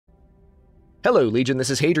Hello, Legion,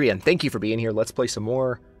 this is Hadrian. Thank you for being here. Let's play some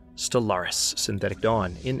more Stellaris, Synthetic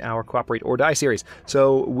Dawn, in our Cooperate or Die series.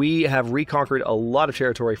 So we have reconquered a lot of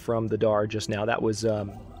territory from the Dar just now. That was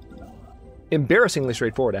embarrassingly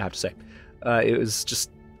straightforward, I have to say. It was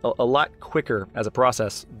just a lot quicker as a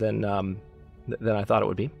process than I thought it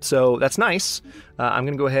would be. So that's nice. I'm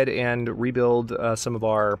going to go ahead and rebuild some of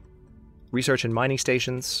our research and mining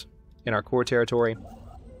stations in our core territory.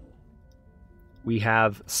 We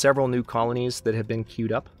have several new colonies that have been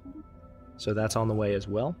queued up, so that's on the way as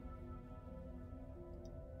well.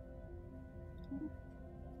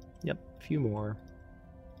 Yep, a few more.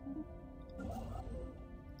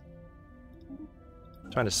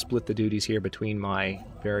 Trying to split the duties here between my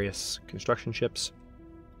various construction ships.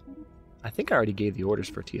 I think I already gave the orders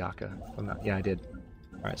for Tiaka. Yeah, I did.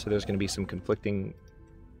 Alright, so there's going to be some conflicting...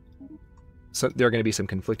 So there are going to be some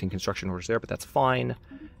conflicting construction orders there, but that's fine.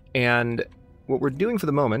 And what we're doing for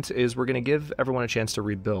the moment is we're going to give everyone a chance to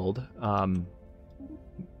rebuild. By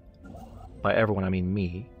everyone, I mean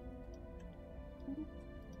me.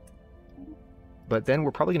 But then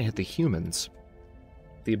we're probably going to hit the humans.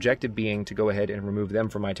 The objective being to go ahead and remove them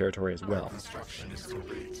from my territory as well.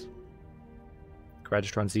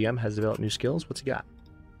 Gradistron ZM has developed new skills. What's he got?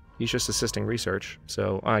 He's just assisting research.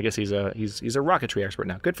 So I guess he's a rocketry expert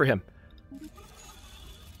now. Good for him.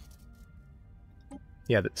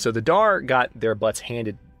 Yeah, so the Dar got their butts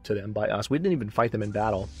handed to them by us. We didn't even fight them in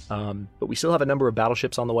battle, but we still have a number of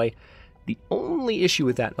battleships on the way. The only issue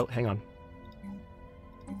with that... Oh, hang on.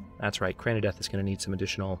 That's right, Cranideth is going to need some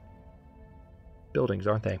additional buildings,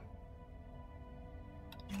 aren't they?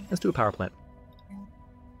 Let's do a power plant.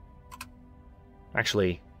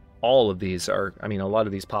 Actually, all of these are... I mean, a lot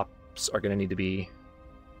of these pops are going to need to be...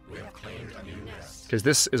 Because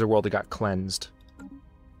this is a world that got cleansed.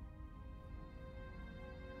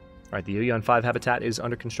 Alright, the Yuyan 5 habitat is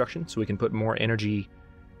under construction, so we can put more energy...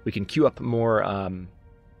 We can queue up more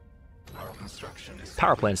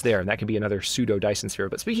power plants there, and that can be another pseudo Dyson sphere.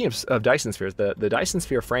 But speaking of Dyson spheres, the Dyson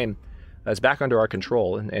sphere frame is back under our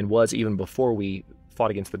control, and was even before we fought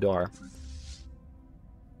against the Dar.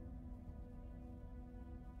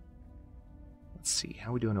 Let's see,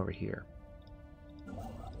 how are we doing over here?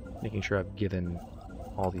 Making sure I've given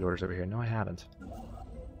all the orders over here. No, I haven't.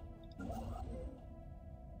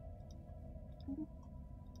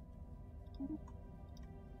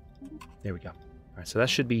 There we go. Alright, so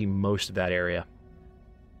that should be most of that area.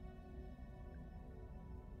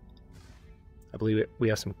 I believe we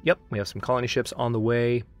have some... Yep, we have some colony ships on the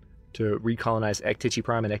way to recolonize Ectici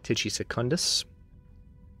Prime and Ectici Secundus.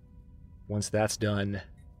 Once that's done,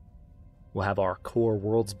 we'll have our core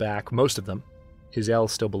worlds back. Most of them. Hizel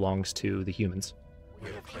still belongs to the humans.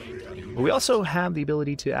 But we also have the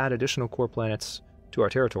ability to add additional core planets to our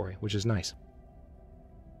territory, which is nice.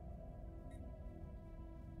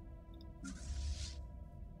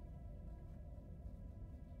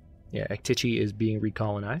 Yeah, Ectici is being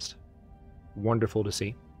recolonized. Wonderful to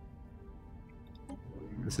see.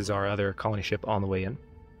 This is our other colony ship on the way in.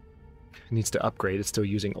 It needs to upgrade. It's still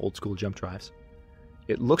using old school jump drives.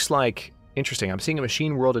 It looks like... Interesting, I'm seeing a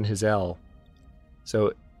machine world in Hizel.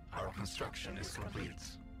 So... Our construction is complete.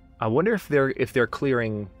 I wonder if they're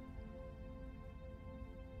clearing...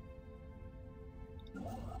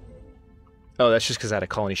 Oh, that's just because I had a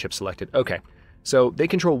colony ship selected. Okay. So they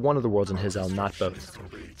control one of the worlds in Hizel, not both.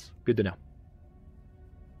 Good to know.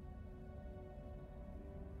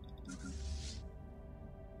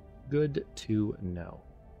 Good to know.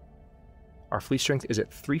 Our fleet strength is at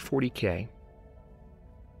 340k.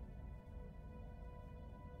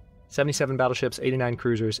 77 battleships, 89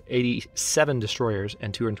 cruisers, 87 destroyers,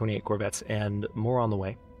 and 228 corvettes, and more on the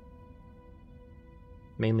way.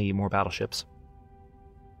 Mainly more battleships.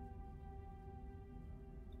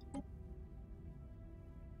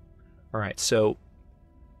 Alright, so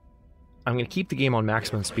I'm going to keep the game on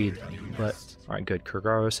maximum speed, but... Alright, good.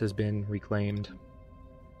 Kurgaros has been reclaimed.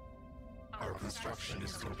 Our construction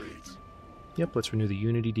is complete. Yep, let's renew the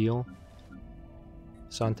Unity deal.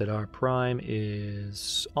 Santadar Prime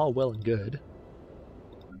is all well and good.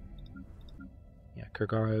 Yeah,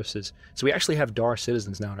 Kurgaros is... So we actually have Dar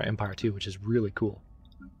citizens now in our Empire too, which is really cool.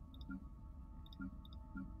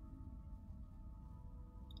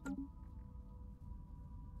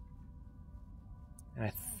 And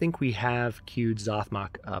I think we have queued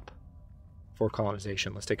Zothmach up for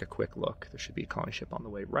colonization. Let's take a quick look. There should be a colony ship on the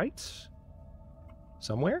way, right?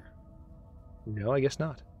 Somewhere? No, I guess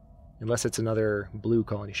not. Unless it's another blue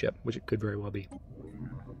colony ship, which it could very well be.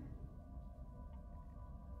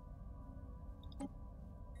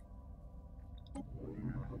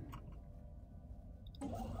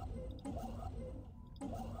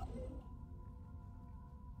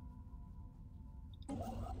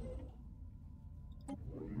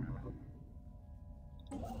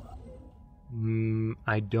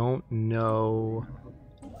 I don't know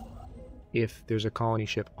if there's a colony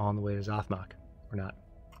ship on the way to Zathmak or not.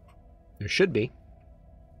 There should be.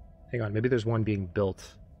 Hang on, maybe there's one being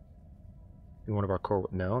built in one of our core...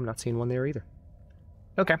 No, I'm not seeing one there either.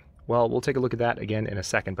 Okay, well, we'll take a look at that again in a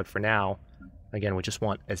second, but for now, again, we just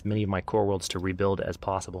want as many of my core worlds to rebuild as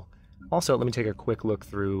possible. Also, let me take a quick look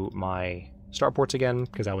through my starports again,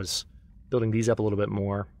 because I was building these up a little bit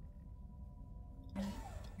more.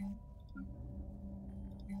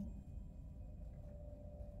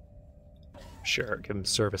 Sure, give them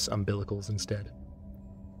service umbilicals instead.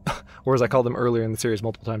 Or as I called them earlier in the series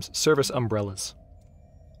multiple times, service umbrellas.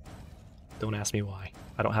 Don't ask me why.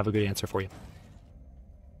 I don't have a good answer for you.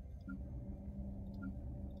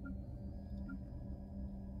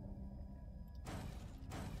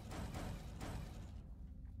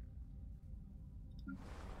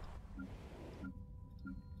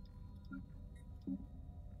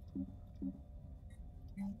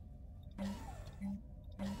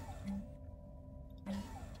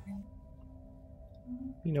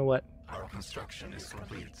 You know what? Our construction is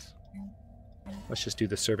complete. Let's just do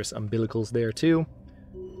the service umbilicals there too.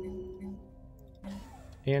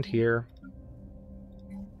 And here.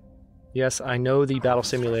 Yes, I know the battle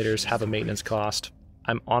simulators have a maintenance cost.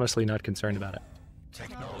 I'm honestly not concerned about it.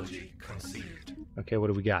 Technology conceived. Okay, what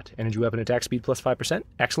do we got? Energy weapon attack speed plus 5%.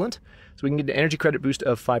 Excellent. So we can get an energy credit boost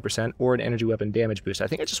of 5% or an energy weapon damage boost. I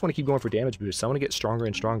think I just want to keep going for damage boosts. I want to get stronger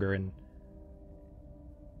and stronger and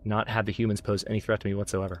not have the humans pose any threat to me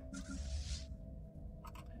whatsoever.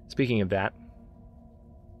 Speaking of that,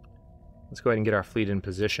 let's go ahead and get our fleet in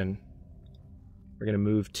position. We're going to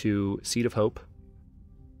move to Seat of Hope.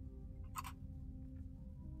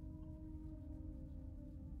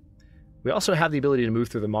 We also have the ability to move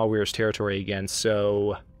through the Malweir's territory again,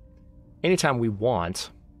 so anytime we want...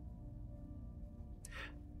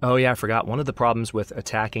 Oh yeah, I forgot. One of the problems with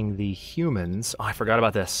attacking the humans... Oh, I forgot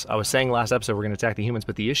about this. I was saying last episode we're going to attack the humans,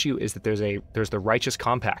 but the issue is that there's the Righteous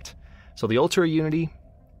Compact. So the Ultra Unity,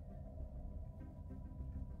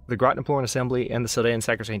 the Grotnaploran Assembly, and the Saldaean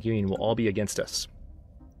Sacrosanct Union will all be against us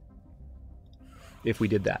if we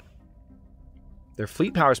did that. Their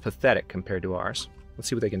fleet power is pathetic compared to ours. Let's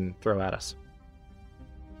see what they can throw at us.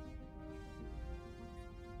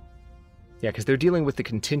 Yeah, because they're dealing with the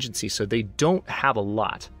contingency, so they don't have a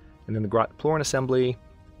lot. And then the Grotnaploran Assembly...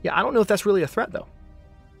 Yeah, I don't know if that's really a threat, though.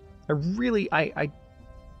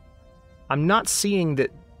 I'm not seeing that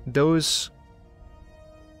those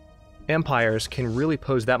empires can really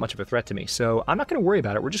pose that much of a threat to me. So I'm not going to worry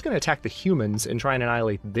about it. We're just going to attack the humans and try and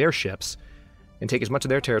annihilate their ships and take as much of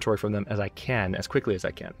their territory from them as I can, as quickly as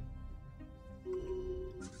I can.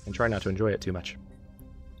 And try not to enjoy it too much.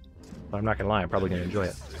 But I'm not going to lie, I'm probably going to enjoy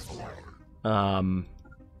it. Alright,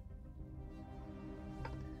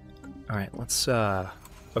 let's...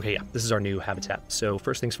 Okay, yeah, this is our new habitat. So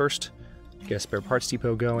first things first, get a spare parts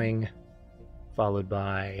depot going, followed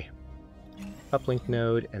by uplink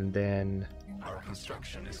node, and then... Our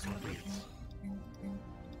construction is complete.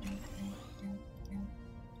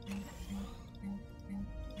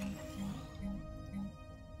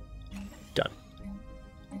 Done.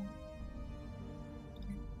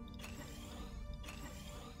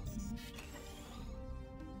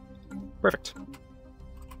 Perfect.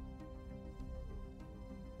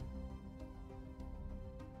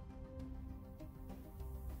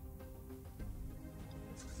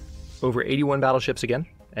 Over 81 battleships again,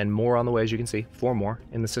 and more on the way, as you can see. 4 more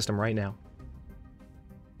in the system right now.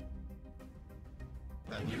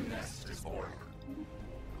 A new nest is born.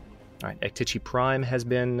 Alright, Ektichi Prime has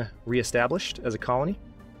been reestablished as a colony.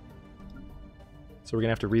 So we're going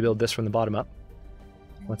to have to rebuild this from the bottom up.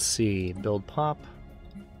 Let's see, build pop.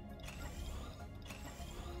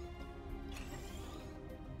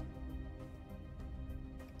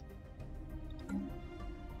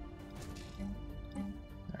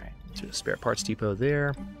 A spare parts depot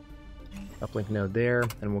there, uplink node there,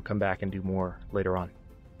 and we'll come back and do more later on.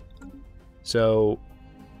 So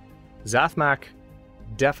Zathmak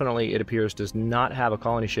definitely, it appears, does not have a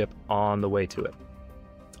colony ship on the way to it.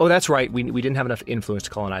 Oh, that's right, we didn't have enough influence to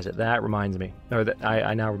colonize it. That reminds me, or that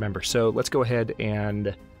I now remember. So let's go ahead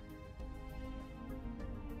and...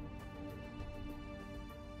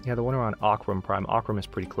 Yeah, the one around Akram Prime. Akram is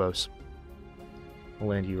pretty close. We'll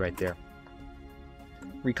land you right there.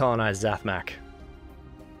 Recolonize Zathmak.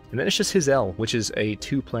 And then it's just his L, which is a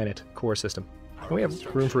 2-planet core system. And we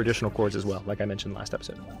have room for additional cores as well, like I mentioned last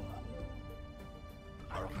episode.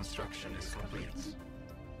 Our construction is complete.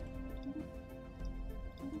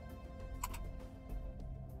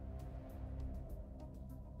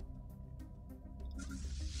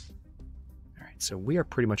 Alright, So we are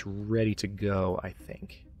pretty much ready to go, I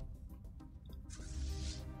think.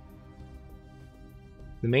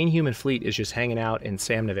 The main human fleet is just hanging out in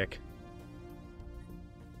Samnavik.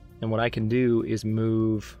 And what I can do is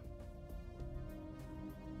move...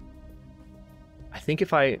 I think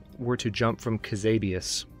if I were to jump from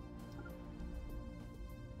Kazabius...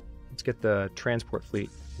 Let's get the transport fleet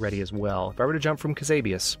ready as well. If I were to jump from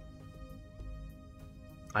Kazabius,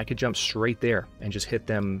 I could jump straight there and just hit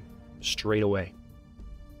them straight away.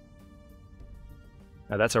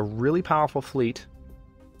 Now that's a really powerful fleet,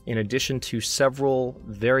 in addition to several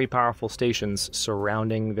very powerful stations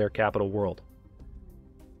surrounding their capital world.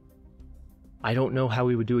 I don't know how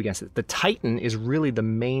we would do against it. The Titan is really the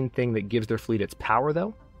main thing that gives their fleet its power,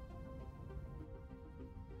 though.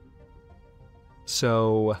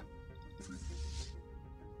 So...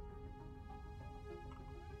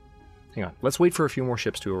 hang on. Let's wait for a few more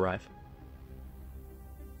ships to arrive.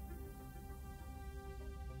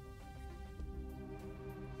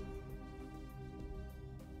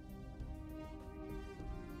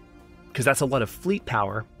 Because that's a lot of fleet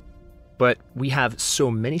power, but we have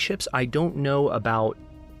so many ships, I don't know about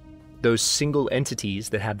those single entities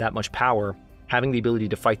that have that much power having the ability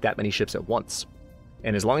to fight that many ships at once.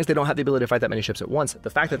 And as long as they don't have the ability to fight that many ships at once, the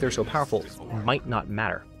fact that they're so powerful might not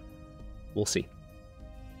matter. We'll see.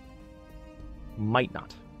 Might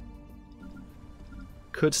not.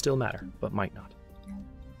 Could still matter, but might not.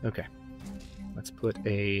 Okay. Let's put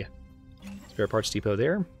a spare parts depot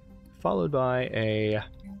there, followed by a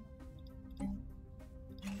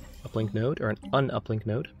uplink node, or an unuplink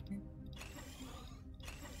node.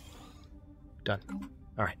 Done.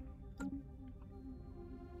 Alright.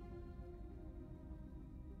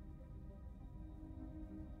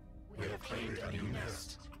 We have claimed a new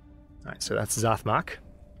nest. Alright, so that's Zathmak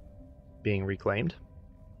being reclaimed.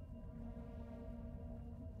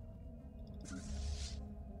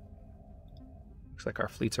 Looks like our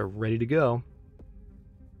fleets are ready to go.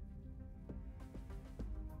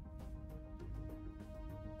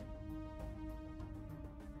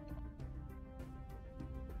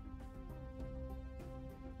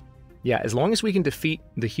 Yeah, as long as we can defeat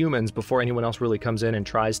the humans before anyone else really comes in and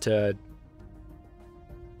tries to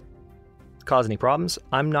cause any problems,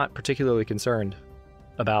 I'm not particularly concerned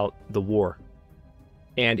about the war.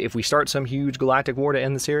 And if we start some huge galactic war to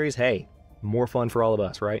end the series, hey, more fun for all of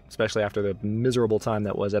us, right? Especially after the miserable time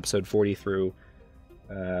that was episode 40 through,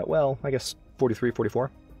 well, I guess 43, 44,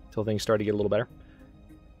 until things started to get a little better.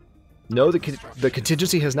 No, the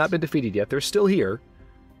contingency has not been defeated yet. They're still here.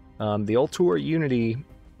 The Ultor Unity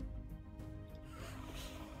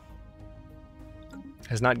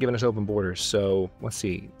has not given us open borders, so let's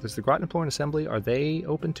see. Does the Grottenploran Assembly, are they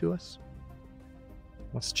open to us?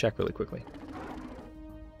 Let's check really quickly.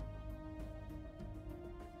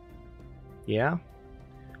 Yeah?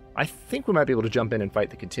 I think we might be able to jump in and fight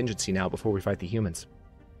the contingency now before we fight the humans.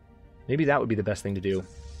 Maybe that would be the best thing to do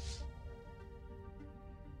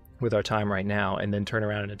with our time right now, and then turn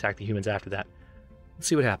around and attack the humans after that. Let's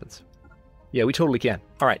see what happens. Yeah, we totally can.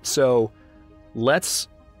 Alright, so let's...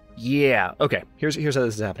 yeah, okay. Here's how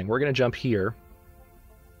this is happening. We're going to jump here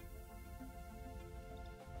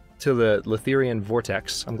to the Letherian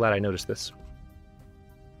Vortex. I'm glad I noticed this.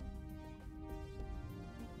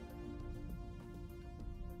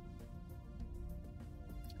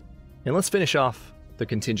 And let's finish off the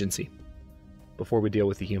contingency before we deal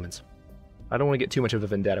with the humans. I don't want to get too much of a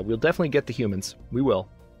vendetta. We'll definitely get the humans. We will.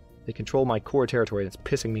 They control my core territory. That's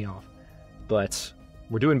pissing me off. But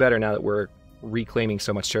we're doing better now that we're reclaiming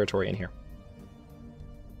so much territory in here.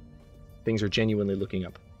 Things are genuinely looking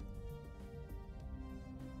up.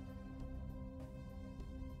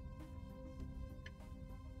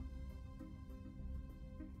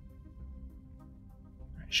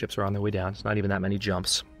 Right, ships are on their way down. It's not even that many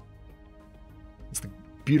jumps. It's the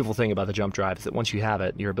beautiful thing about the jump drive is that once you have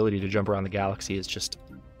it, your ability to jump around the galaxy is just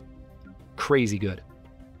crazy good.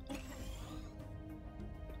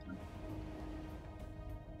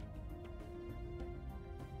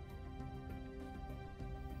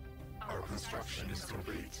 Our construction is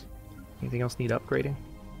complete. Anything else need upgrading?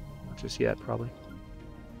 Not just yet, probably.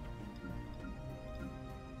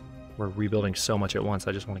 We're rebuilding so much at once,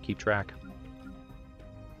 I just want to keep track.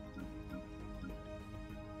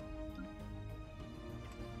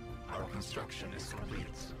 Our construction is complete.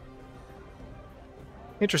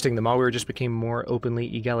 Interesting, the Malware just became more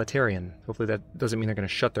openly egalitarian. Hopefully that doesn't mean they're going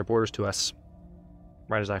to shut their borders to us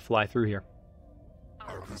right as I fly through here.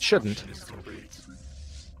 Our Shouldn't. construction is complete.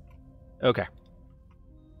 Okay.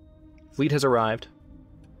 Fleet has arrived.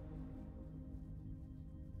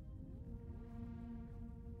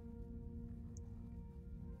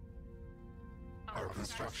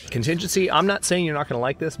 construction. Contingency, I'm not saying you're not going to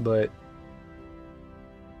like this, but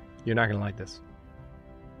you're not going to like this.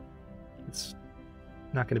 It's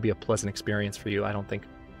not going to be a pleasant experience for you, I don't think.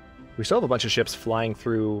 We still have a bunch of ships flying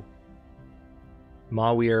through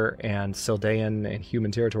Mawir and Sildaean and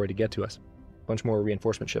human territory to get to us. A bunch more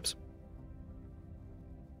reinforcement ships.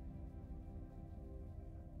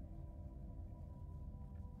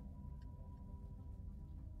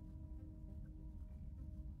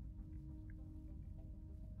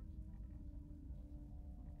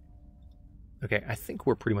 Okay, I think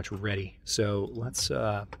we're pretty much ready. So let's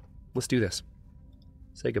do this.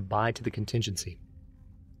 Say goodbye to the contingency.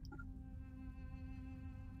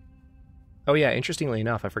 Oh yeah, interestingly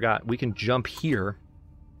enough, I forgot. We can jump here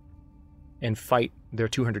and fight their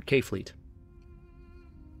 200k fleet.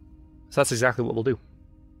 So that's exactly what we'll do.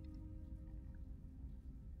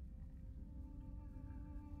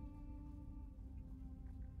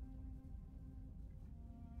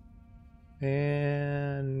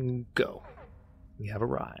 And go. We have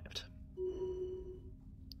arrived.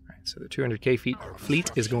 Alright, so the 200k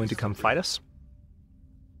fleet is going to come fight us.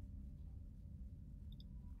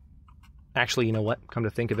 Actually, you know what? Come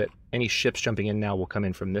to think of it, any ships jumping in now will come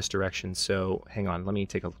in from this direction. So, hang on, let me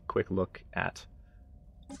take a quick look at...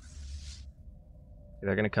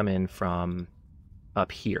 They're going to come in from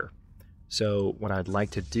up here. So, what I'd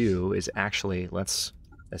like to do is actually, let's,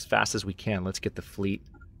 as fast as we can, let's get the fleet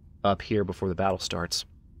up here before the battle starts.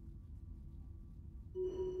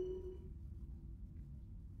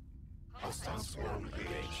 Hostile swarm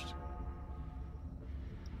engaged.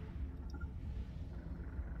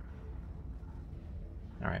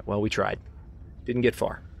 Alright, well, we tried. Didn't get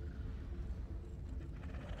far.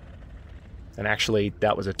 And actually,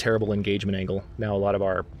 that was a terrible engagement angle. Now a lot of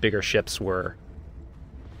our bigger ships were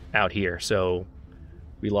out here, so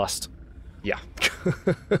we lost... Yeah.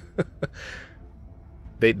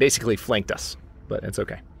 They basically flanked us, but it's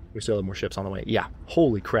okay. We still have more ships on the way. Yeah,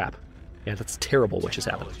 holy crap. Yeah, that's terrible what just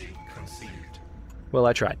happened. Conceived. Well,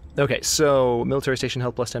 I tried. Okay, so military station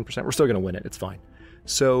health plus 10%. We're still going to win it. It's fine.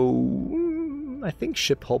 So I think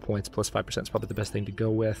ship hull points plus 5% is probably the best thing to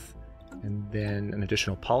go with. And then an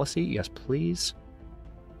additional policy. Yes, please.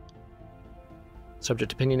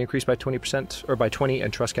 Subject opinion increased by 20%, or by 20,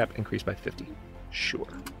 and trust cap increased by 50. Sure.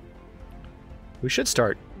 We should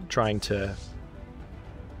start trying to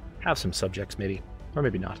have some subjects, maybe. Or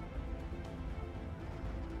maybe not.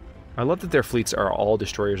 I love that their fleets are all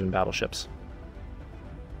destroyers and battleships.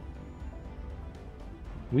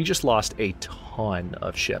 We just lost a ton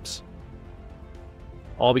of ships.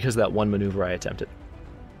 All because of that one maneuver I attempted.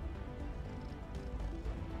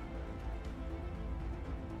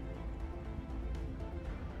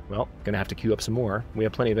 Well, gonna have to queue up some more. We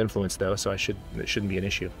have plenty of influence though, so it shouldn't be an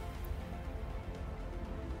issue.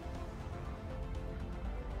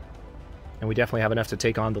 And we definitely have enough to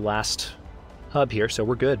take on the last hub here, so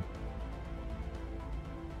we're good.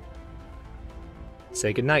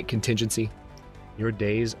 Say goodnight, contingency. Your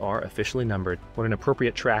days are officially numbered. What an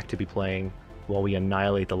appropriate track to be playing while we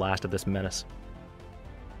annihilate the last of this menace.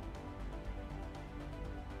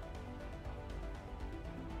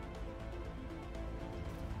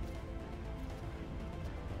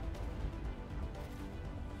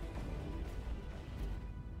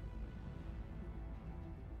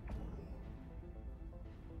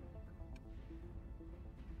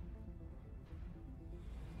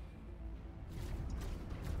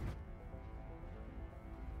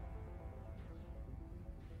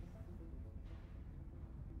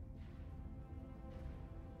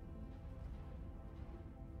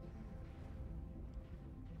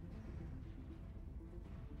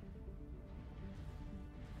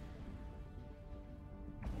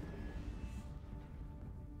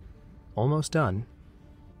 Almost done.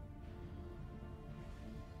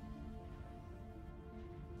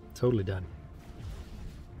 Totally done.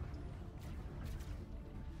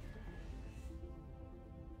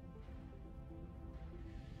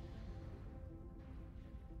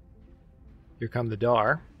 Here come the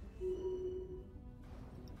Dar.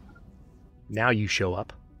 Now you show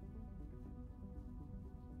up.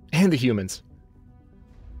 And the humans.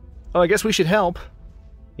 Oh, I guess we should help.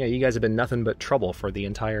 Yeah, you guys have been nothing but trouble for the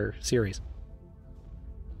entire series.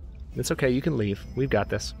 It's okay, you can leave. We've got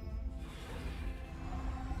this.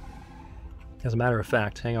 As a matter of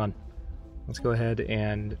fact, hang on. Let's go ahead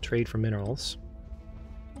and trade for minerals.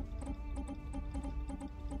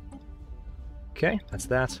 Okay, that's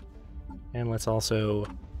that. And let's also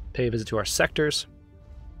pay a visit to our sectors.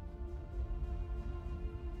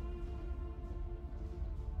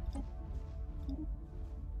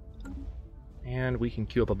 And we can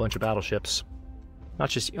queue up a bunch of battleships. Not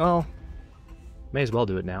just... well... May as well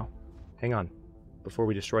do it now. Hang on. Before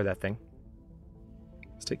we destroy that thing.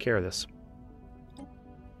 Let's take care of this.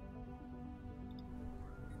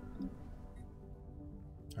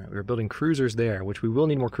 Alright, we were building cruisers there, which we will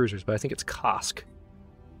need more cruisers, but I think it's Kosk.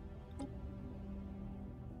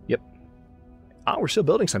 Yep. Ah, we're still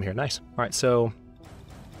building some here. Nice. Alright, so...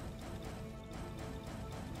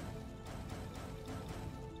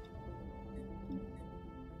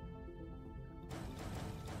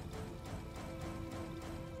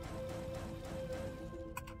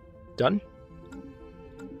 done?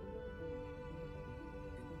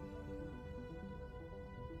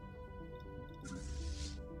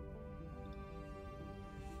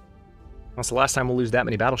 That's the last time we'll lose that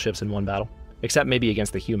many battleships in one battle. Except maybe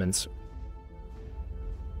against the humans.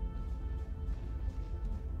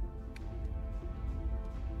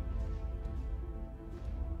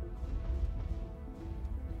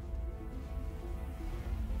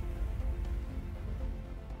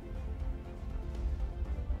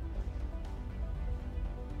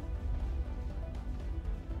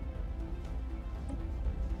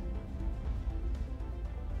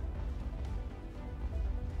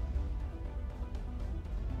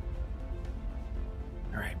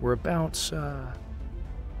 We're about,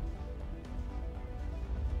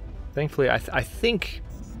 thankfully, I think,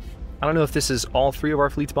 I don't know if this is all three of our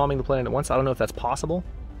fleets bombing the planet at once. I don't know if that's possible,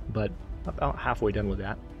 but about halfway done with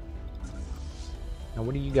that. Now,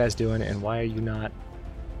 what are you guys doing, and why are you not?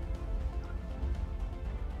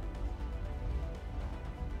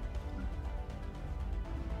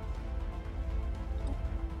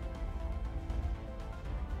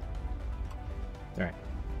 All right,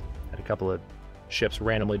 had a couple of ships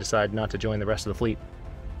randomly decide not to join the rest of the fleet,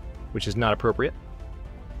 which is not appropriate.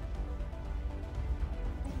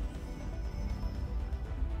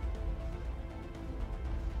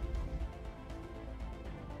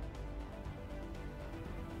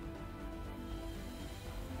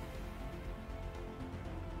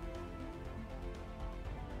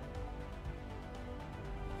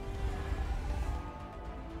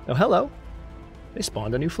 Oh, hello. They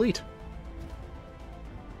spawned a new fleet.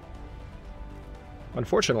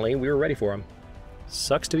 Unfortunately, we were ready for him.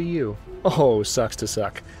 Sucks to be you. Oh, sucks to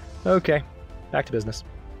suck. Okay, back to business.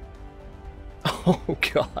 Oh,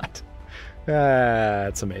 God.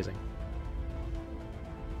 That's amazing.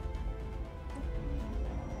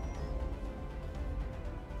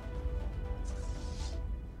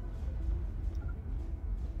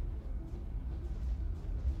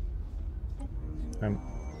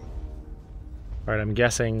 Alright, I'm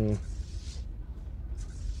guessing...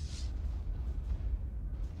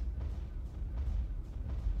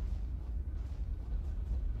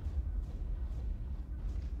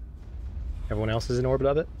 everyone else is in orbit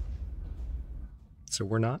of it? So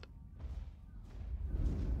we're not?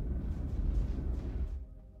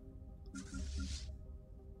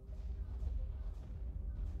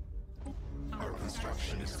 Our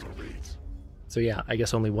construction is complete. So yeah, I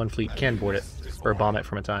guess only one fleet can board it, or bomb it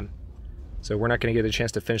from a time. So we're not going to get a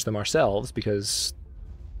chance to finish them ourselves, because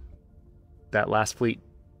that last fleet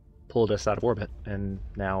pulled us out of orbit, and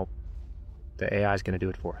now the AI is going to do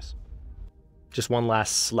it for us. Just one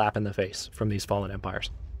last slap in the face from these fallen empires.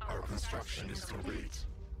 Our construction is complete.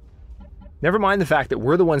 Never mind the fact that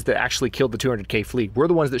we're the ones that actually killed the 200k fleet. We're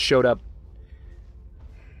the ones that showed up.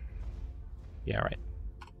 Yeah, right.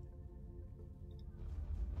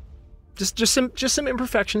 Just some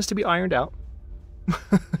imperfections to be ironed out.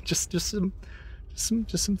 just some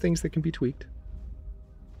things that can be tweaked.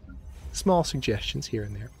 Small suggestions here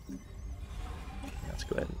and there. Let's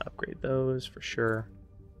go ahead and upgrade those for sure.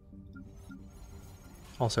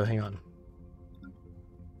 Also, hang on.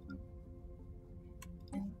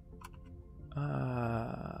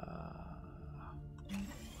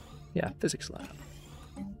 Yeah, physics lab.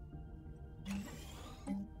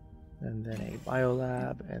 And then a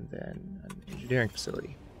biolab, and then an engineering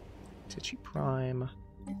facility. Tichy Prime.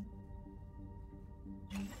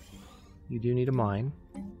 You do need a mine.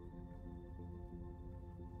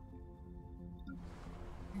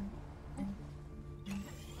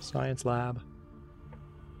 Science lab.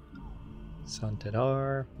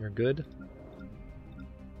 Santedar, you're good.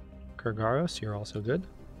 Kurgaros, you're also good.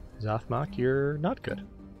 Zathmak, you're not good.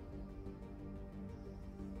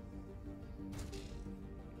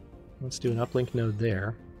 Let's do an uplink node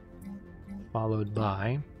there, followed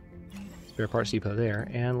by spare parts depot there,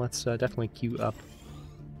 and let's definitely queue up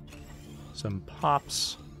some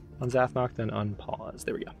pops on Zathmak, then unpause.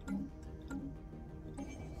 There we go.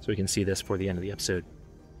 So we can see this for the end of the episode.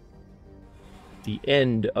 The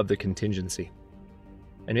end of the contingency.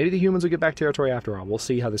 And maybe the humans will get back territory after all. We'll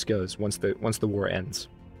see how this goes once the war ends.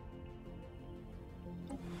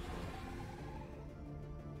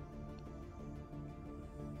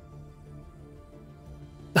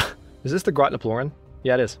 Is this the Grotnaploran?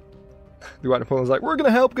 Yeah, it is. The Grotnaploran's like, we're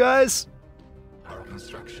gonna help, guys! Our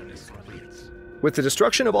construction is complete. With the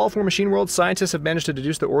destruction of all four machine worlds, scientists have managed to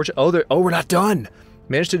deduce the origin... we're not done!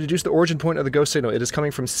 Managed to deduce the origin point of the ghost signal. It is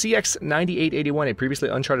coming from CX-9881, a previously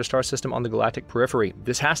uncharted star system on the galactic periphery.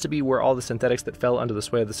 This has to be where all the synthetics that fell under the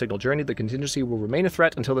sway of the signal journeyed. The contingency will remain a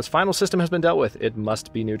threat until this final system has been dealt with. It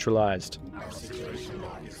must be neutralized. Our situation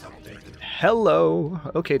log is updated. Hello.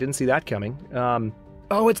 Okay, didn't see that coming.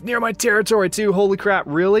 Oh, it's near my territory too. Holy crap,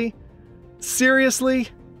 really? Seriously?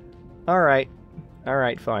 Alright.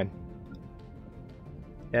 Alright, fine.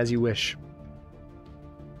 As you wish.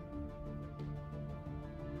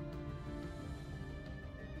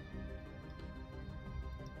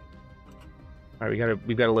 Alright,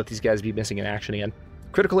 we've got to let these guys be missing in action again.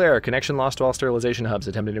 Critical error. Connection lost to all sterilization hubs.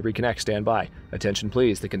 Attempting to reconnect. Stand by. Attention,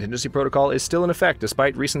 please. The contingency protocol is still in effect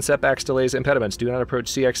despite recent setbacks, delays, impediments. Do not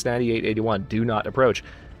approach CX-9881. Do not approach.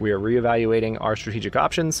 We are reevaluating our strategic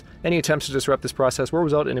options. Any attempts to disrupt this process will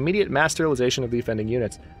result in immediate mass sterilization of the offending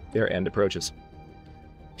units. Their end approaches.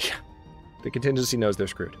 Yeah. The contingency knows they're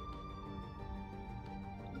screwed.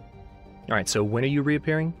 Alright, so when are you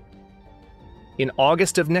reappearing? In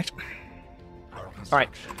August of next... Alright,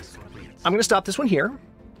 I'm going to stop this one here,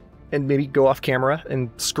 and maybe go off camera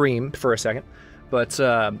and scream for a second. But,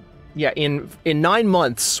 yeah, in 9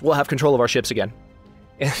 months, we'll have control of our ships again.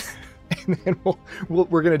 And then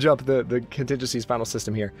we're going to jump the contingency's final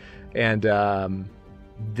system here, and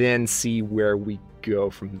then see where we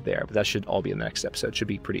go from there. But that should all be in the next episode. Should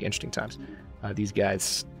be pretty interesting times. These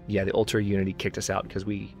guys, yeah, the Ultra Unity kicked us out because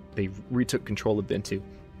they retook control of Bintu.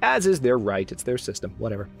 As is their right, it's their system,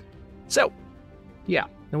 whatever. So... yeah,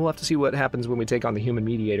 and we'll have to see what happens when we take on the human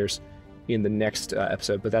mediators in the next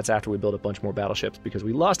episode, but that's after we build a bunch more battleships, because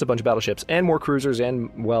we lost a bunch of battleships, and more cruisers, and,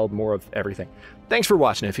 well, more of everything. Thanks for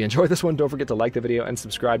watching. If you enjoyed this one, don't forget to like the video and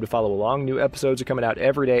subscribe to follow along. New episodes are coming out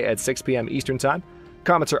every day at 6 p.m. Eastern Time.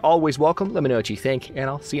 Comments are always welcome. Let me know what you think, and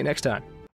I'll see you next time.